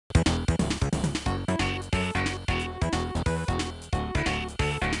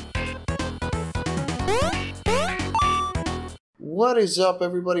What is up,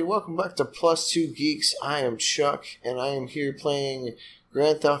 everybody? Welcome back to Plus Two Geeks. I am Chuck, and I am here playing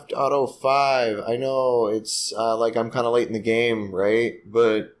Grand Theft Auto 5. I know it's like I'm kind of late in the game, right?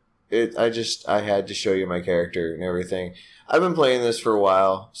 But I had to show you my character and everything. I've been playing this for a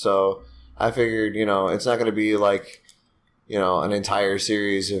while, so I figured, it's not going to be like, an entire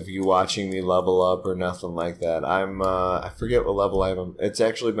series of you watching me level up or nothing like that. I forget what level I am. It's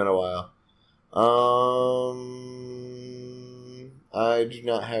actually been a while. I do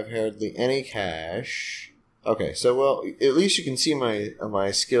not have hardly any cash. Okay, so well, at least you can see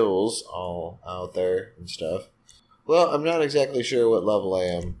my skills all out there and stuff. Well, I'm not exactly sure what level I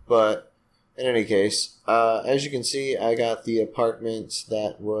am, but in any case, as you can see, I got the apartment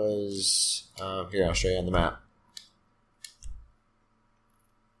that was here. I'll show you on the map.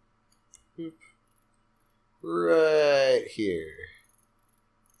 Right here,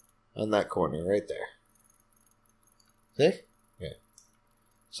 on that corner, right there. See? Yeah.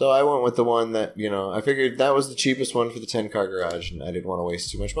 So I went with the one that, I figured that was the cheapest one for the 10-car garage, and I didn't want to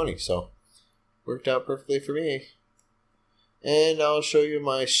waste too much money, so worked out perfectly for me. And I'll show you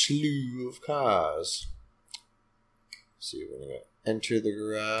my slew of cars. Let's see, we're going to enter the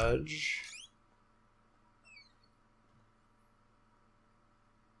garage.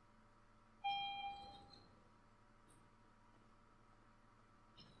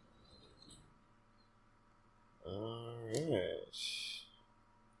 Alright.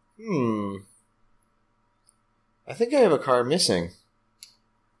 I think I have a car missing.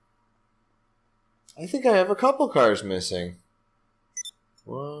 I think I have a couple cars missing.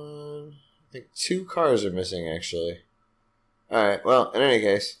 I think 2 cars are missing, actually. Alright, well, in any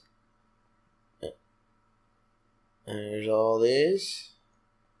case. There's all these.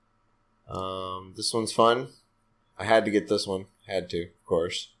 This one's fun. I had to get this one. Had to, of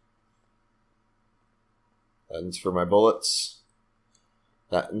course. That one's for my bullets.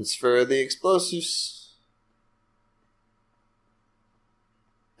 That one's for the explosives.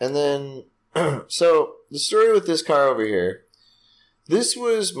 And then, so the story with this car over here. This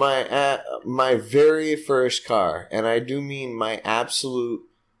was my very first car, and I do mean my absolute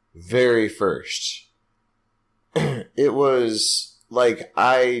very first. It was like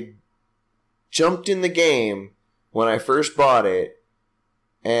I jumped in the game when I first bought it.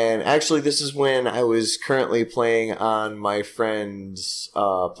 And actually, this is when I was currently playing on my friend's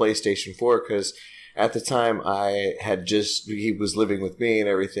PlayStation 4, because at the time he was living with me and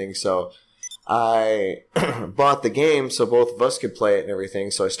everything, so I bought the game so both of us could play it and everything,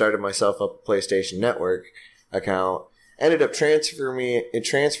 so I started myself up a PlayStation Network account, ended up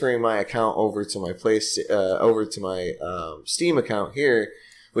transferring my account over to my Steam account here,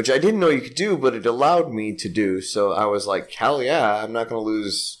 which I didn't know you could do, but it allowed me to do. So I was like, hell yeah, I'm not going to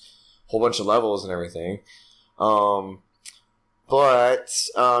lose a whole bunch of levels and everything. Yeah,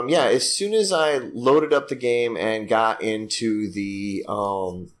 as soon as I loaded up the game and got into the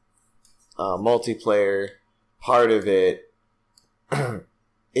multiplayer part of it,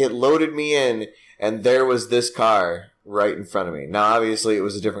 it loaded me in, and there was this car right in front of me. Now, obviously, it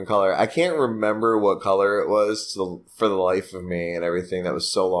was a different color. I can't remember what color it was for the life of me and everything. That was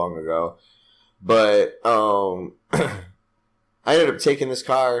so long ago. But I ended up taking this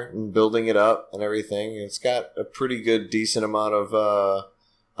car and building it up and everything. It's got a pretty good, decent amount of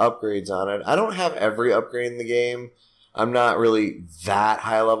upgrades on it. I don't have every upgrade in the game. I'm not really that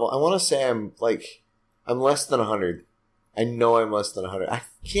high level. I want to say I'm less than 100. I know I'm less than 100. I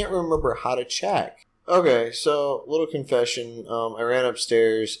can't remember how to check. Okay, so, little confession, I ran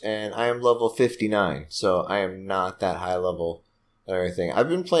upstairs, and I am level 59, so I am not that high level and everything. I've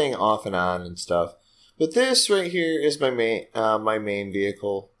been playing off and on and stuff, but this right here is my main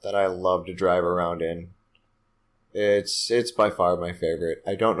vehicle that I love to drive around in. It's by far my favorite.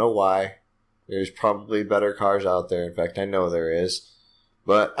 I don't know why. There's probably better cars out there. In fact, I know there is,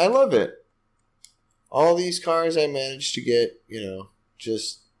 but I love it. All these cars I managed to get,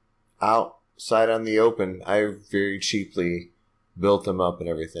 just outside on the open. I very cheaply built them up and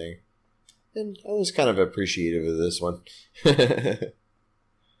everything. And I was kind of appreciative of this one.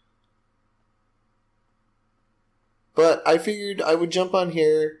 But I figured I would jump on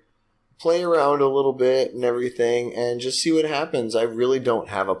here, play around a little bit and everything, and just see what happens. I really don't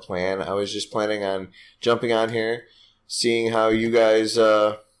have a plan. I was just planning on jumping on here, seeing how you guys,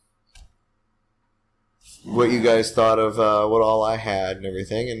 what you guys thought of what all I had and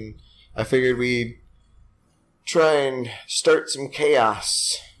everything, and I figured we'd try and start some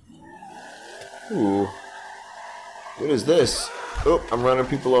chaos. Ooh. What is this? Oh, I'm running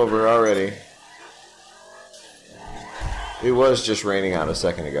people over already. It was just raining out a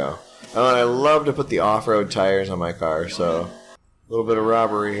second ago. Oh, and I love to put the off-road tires on my car, so little bit of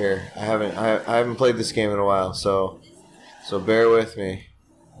robbery here. I haven't played this game in a while, so bear with me.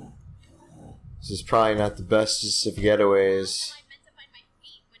 This is probably not the best of getaways.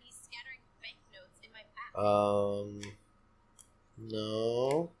 No.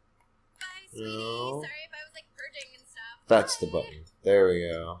 No. That's the button. There we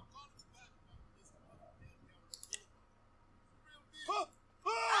go.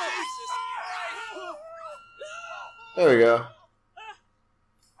 There we go.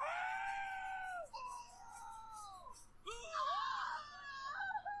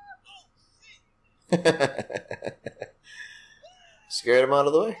 Scared him out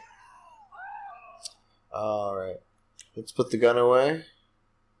of the way. Alright. Let's put the gun away.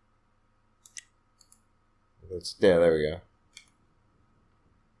 There we go.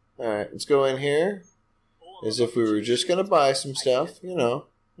 Alright, let's go in here. As if we were just gonna buy some stuff, you know,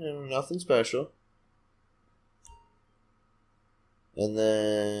 nothing special. And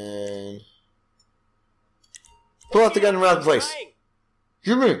then pull out the gun and rob the place.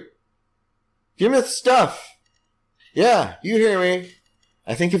 Give me the stuff. Yeah, you hear me.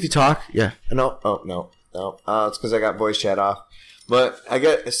 I think if you talk, yeah. No, oh no. It's because I got voice chat off. But I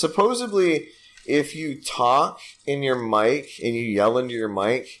get supposedly if you talk in your mic and you yell into your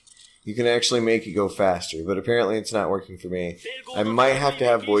mic, you can actually make it go faster. But apparently it's not working for me. I might have to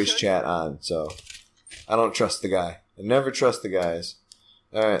have voice chat on, so I don't trust the guy. I never trust the guys.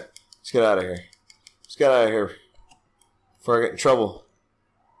 Alright, let's get out of here. Let's get out of here before I get in trouble.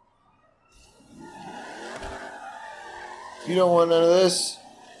 You don't want none of this.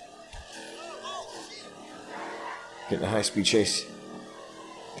 Getting a high-speed chase.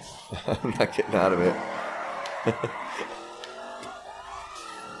 I'm not getting out of it.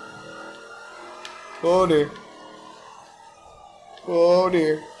 Oh dear. Oh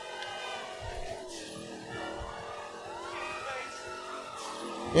dear.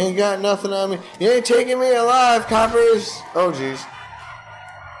 You ain't got nothing on me. You ain't taking me alive, coppers. Oh jeez.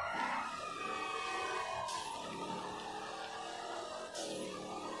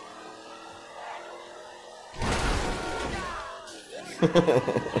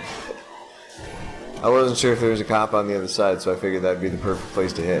 I wasn't sure if there was a cop on the other side, so I figured that'd be the perfect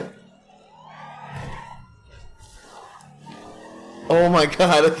place to hit. Oh my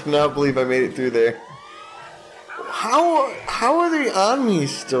god, I cannot believe I made it through there. How are they on me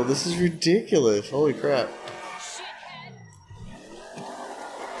still? This is ridiculous. Holy crap.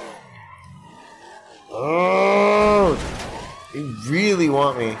 Oh, they really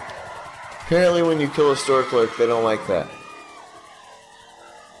want me. Apparently when you kill a store clerk, they don't like that.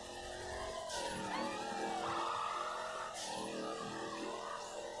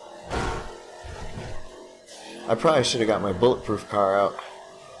 I probably should have got my bulletproof car out.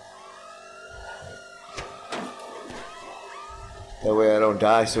 That way I don't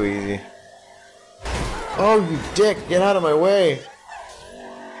die so easy. Oh, you dick! Get out of my way!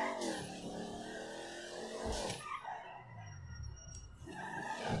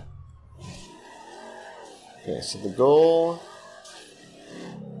 Okay, so the goal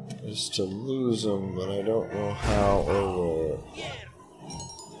is to lose them, but I don't know how or where.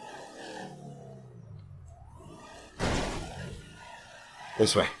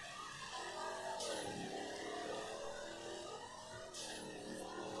 This way.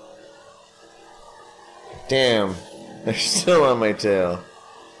 Damn, they're still on my tail.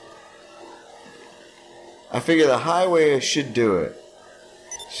 I figure the highway should do it.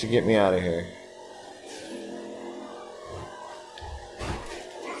 Should get me out of here.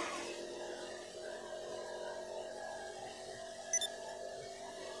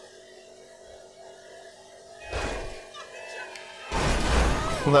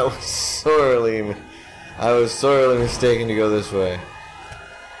 That was sorely... I was sorely mistaken to go this way.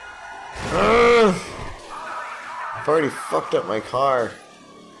 I've already fucked up my car.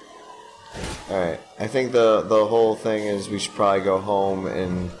 Alright, I think the whole thing is we should probably go home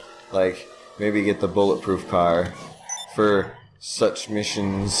and, like, maybe get the bulletproof car for such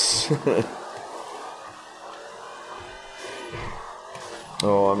missions.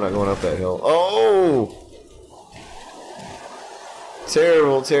 Oh, I'm not going up that hill. Oh!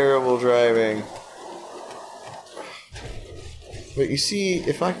 Terrible, terrible driving. But you see,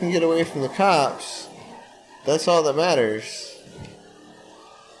 if I can get away from the cops, that's all that matters.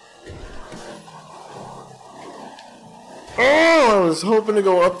 Oh, I was hoping to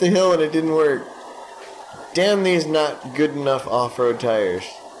go up the hill and it didn't work. Damn these not good enough off-road tires.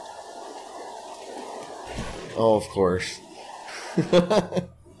 Oh, of course.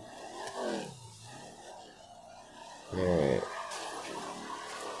 Alright.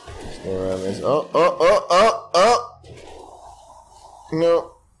 Let's go around this. Oh, oh, oh, oh, oh!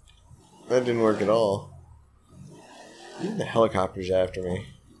 No, that didn't work at all. Even the helicopter's after me.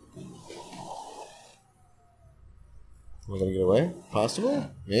 Am I gonna get away?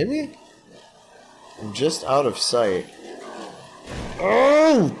 Possible? Maybe? I'm just out of sight.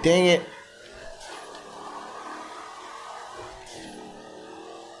 Oh, dang it.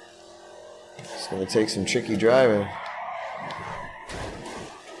 It's gonna take some tricky driving.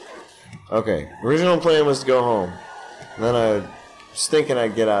 Okay, original plan was to go home. And then I was thinking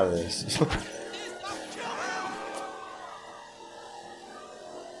I'd get out of this.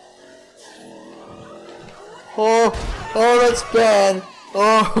 Oh, that's bad.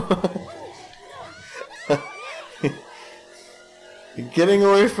 Oh. Getting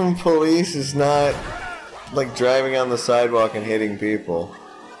away from police is not like driving on the sidewalk and hitting people.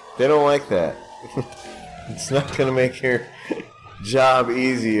 They don't like that. It's not gonna make your job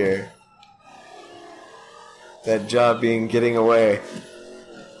easier. That job being getting away.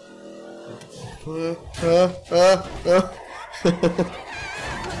 I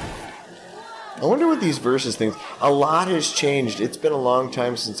wonder what these versus things... A lot has changed. It's been a long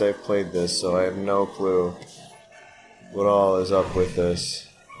time since I've played this, so I have no clue what all is up with this.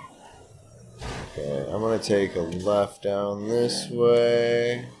 Okay, I'm gonna take a left down this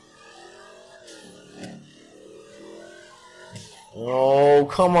way. Oh,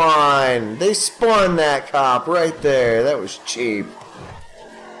 come on! They spun that cop right there. That was cheap.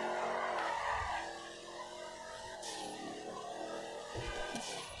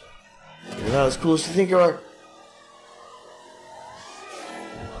 You're not as cool as you think you are.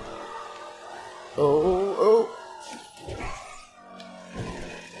 Oh.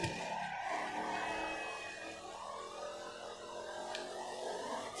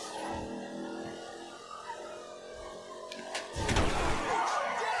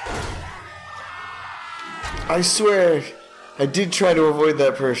 I swear, I did try to avoid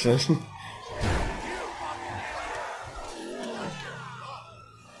that person.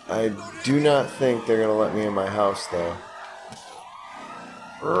 I do not think they're gonna let me in my house, though.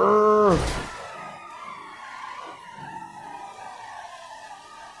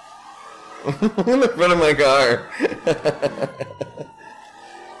 In the front of my car.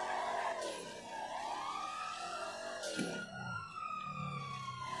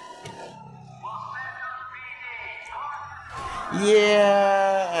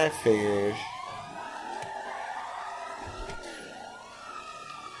 Yeah, I figured.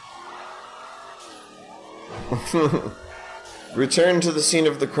 Return to the scene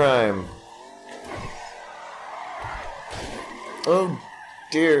of the crime. Oh,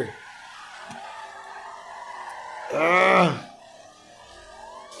 dear. Ah.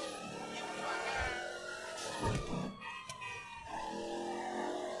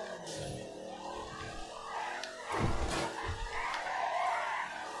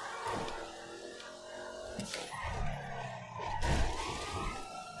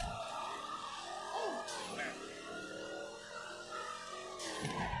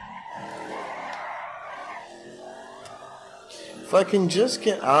 If I can just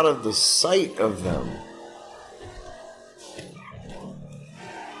get out of the sight of them.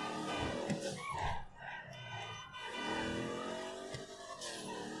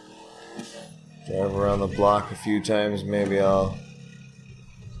 Drive around the block a few times, maybe I'll...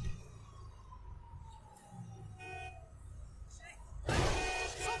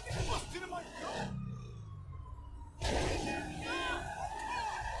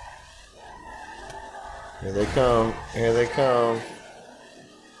 Here they come. Here they come.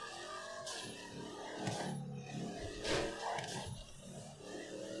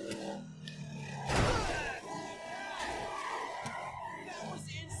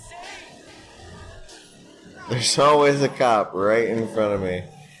 There's always a cop right in front of me.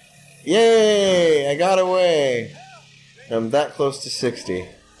 Yay! I got away! I'm that close to 60.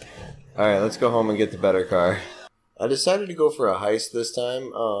 Alright, let's go home and get the better car. I decided to go for a heist this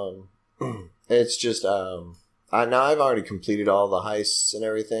time. It's just, now I've already completed all the heists and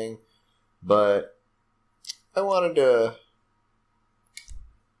everything, but I wanted to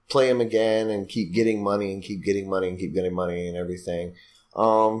play them again and keep getting money and keep getting money and keep getting money and everything.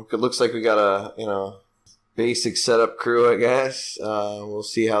 It looks like we got a, basic setup crew, I guess. We'll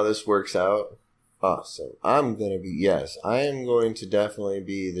see how this works out. Awesome. I am going to definitely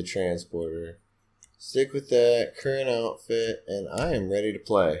be the transporter. Stick with that current outfit, and I am ready to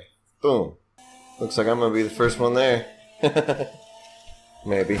play. Boom. Looks like I'm going to be the first one there.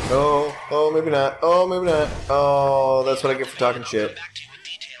 Maybe. Oh, maybe not. Oh, maybe not. Oh, that's what I get for talking shit. Back to you with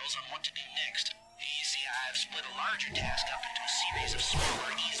details on what to do next. You see, I've split a larger task up into a series of smaller,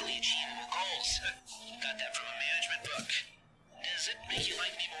 easily achievable goals. Got that from a management book. Does it make you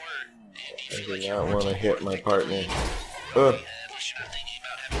like me more? Do you I feel do like not you're want to hit my partner. at least you're not thinking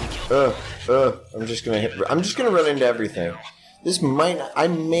about having to kill I'm just gonna run into everything. I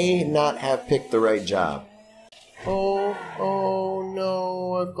may not have picked the right job. Oh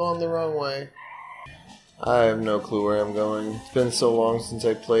no, I've gone the wrong way. I have no clue where I'm going. It's been so long since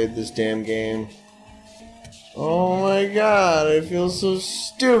I played this damn game. Oh my god, I feel so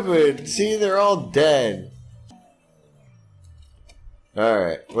stupid. See, they're all dead.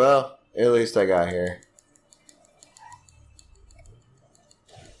 Alright, well, at least I got here.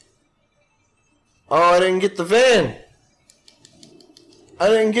 Oh, I didn't get the van! I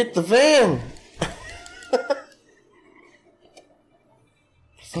didn't get the van! I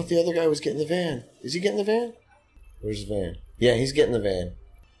thought the other guy was getting the van. Is he getting the van? Where's the van? Yeah, he's getting the van.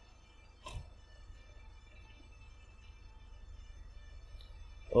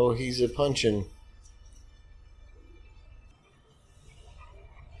 Oh, he's a punchin'.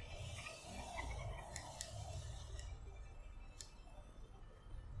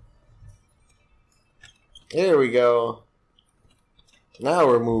 There we go. Now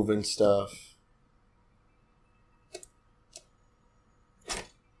we're moving stuff.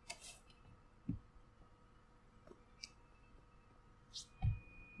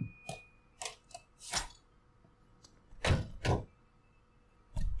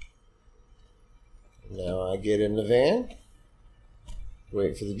 Now I get in the van.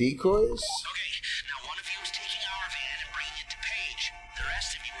 Wait for the decoys. Okay, now one of you is taking our van and bringing it to Paige. The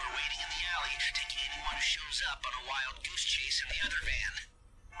rest of you are waiting in the alley, taking anyone who shows up on a wild goose chase in the other van.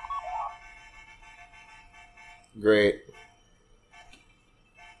 Great.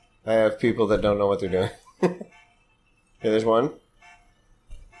 I have people that don't know what they're doing. Okay, there's one.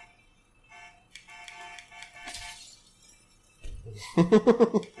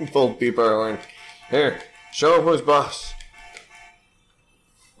 Full beeper horn. Here, show him who's boss.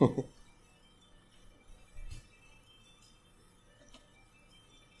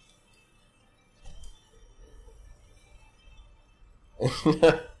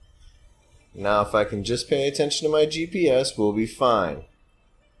 Now, if I can just pay attention to my GPS, we'll be fine.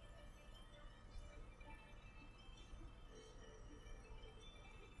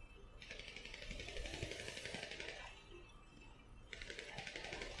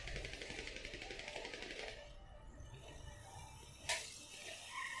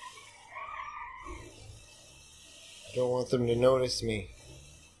 I don't want them to notice me.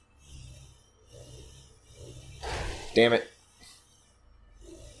 Damn it.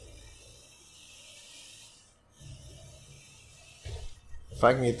 If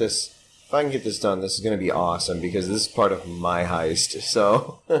I can get this done, this is going to be awesome because this is part of my heist.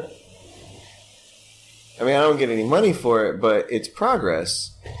 So, I mean, I don't get any money for it, but it's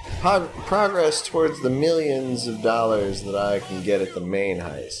progress. Progress towards the millions of dollars that I can get at the main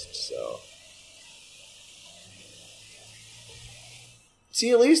heist. So, see,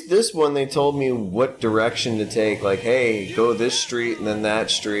 at least this one they told me what direction to take. Like, hey, go this street and then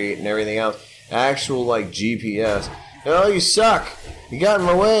that street and everything else. Actual like GPS. Oh, you suck! You got in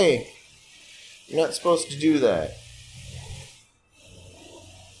my way! You're not supposed to do that.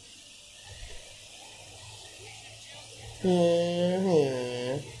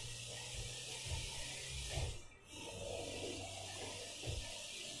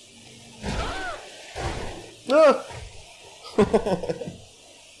 Ah!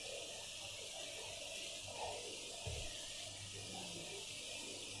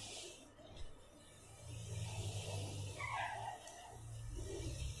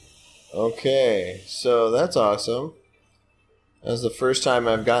 Okay, so that's awesome. That's the first time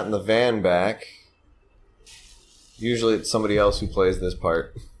I've gotten the van back. Usually it's somebody else who plays this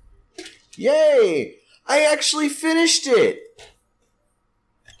part. Yay! I actually finished it!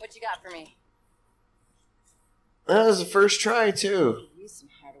 What you got for me? That was the first try, too. Use some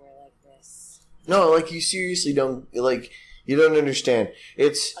hardware like this. No, like, you seriously don't, like, you don't understand.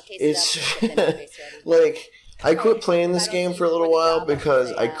 It's, Okay, so like, I quit playing this game for a little while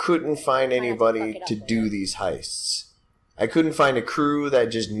because I couldn't find anybody to do these heists. I couldn't find a crew that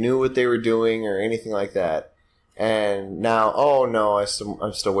just knew what they were doing or anything like that. And now, oh no,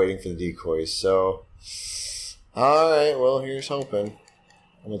 I'm still waiting for the decoys. So, alright, well, here's hoping.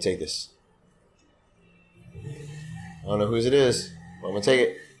 I'm going to take this. I don't know whose it is, but I'm going to take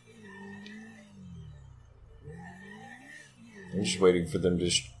it. I'm just waiting for them to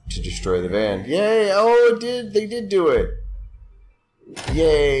destroy the van. Yay! Oh, it did. They did do it.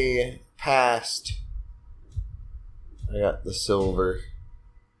 Yay! Passed. I got the silver.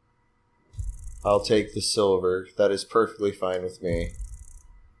 I'll take the silver. That is perfectly fine with me.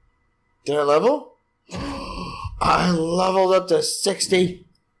 Did I level? I leveled up to 60.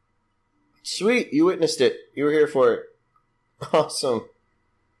 Sweet, you witnessed it. You were here for it. Awesome.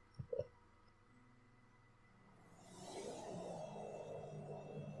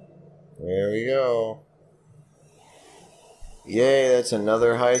 There we go. Yay, that's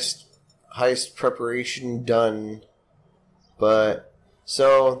another heist preparation done. But,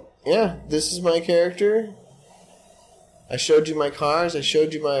 so, yeah, this is my character. I showed you my cars. I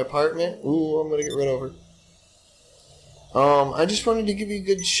showed you my apartment. Ooh, I'm going to get run over. I just wanted to give you a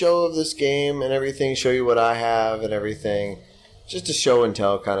good show of this game and everything, show you what I have and everything. Just a show and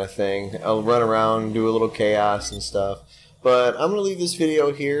tell kind of thing. I'll run around, do a little chaos and stuff. But I'm going to leave this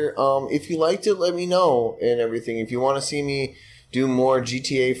video here. If you liked it, let me know and everything. If you want to see me do more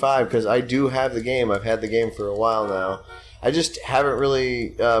GTA 5, because I do have the game. I've had the game for a while now. I just haven't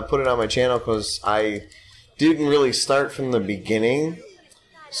really put it on my channel because I didn't really start from the beginning.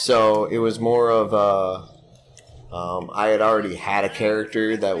 So it was more of a... I had already had a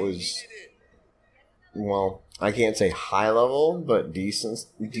character that was, well, I can't say high level, but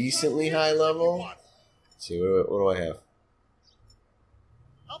decently high level. Let's see, what do I have?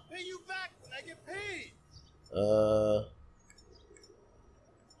 I'll pay you back when I get paid.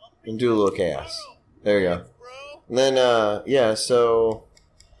 And do a little chaos. There you go. And then, yeah, so,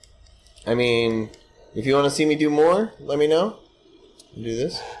 I mean, if you want to see me do more, let me know. Do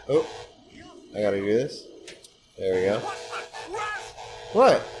this. Oh, I gotta do this. There we go.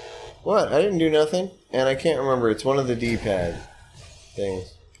 What? What? I didn't do nothing. And I can't remember. It's one of the D-pad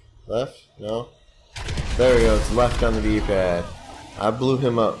things. Left? No? There we go. It's left on the D-pad. I blew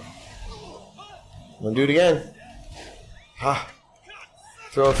him up. I'm gonna do it again. Ha!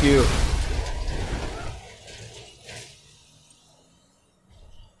 Throw a few.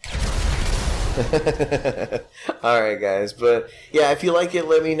 Alright guys, but yeah, if you like it,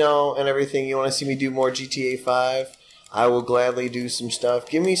 let me know and everything. You want to see me do more GTA 5, I will gladly do some stuff.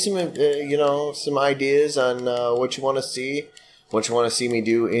 Give me some, you know, some ideas on what you want to see, what you want to see me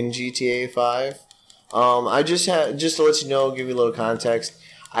do in GTA 5. I just to let you know, give you a little context,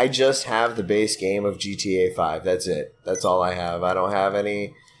 I just have the base game of GTA 5. That's it. That's all I have. I don't have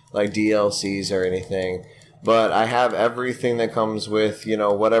any like DLCs or anything. But I have everything that comes with, you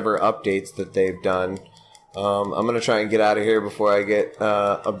know, whatever updates that they've done. I'm gonna try and get out of here before I get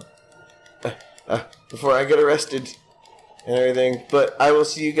arrested and everything. But I will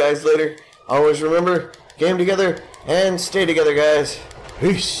see you guys later. Always remember, game together and stay together, guys.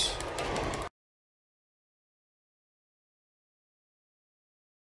 Peace.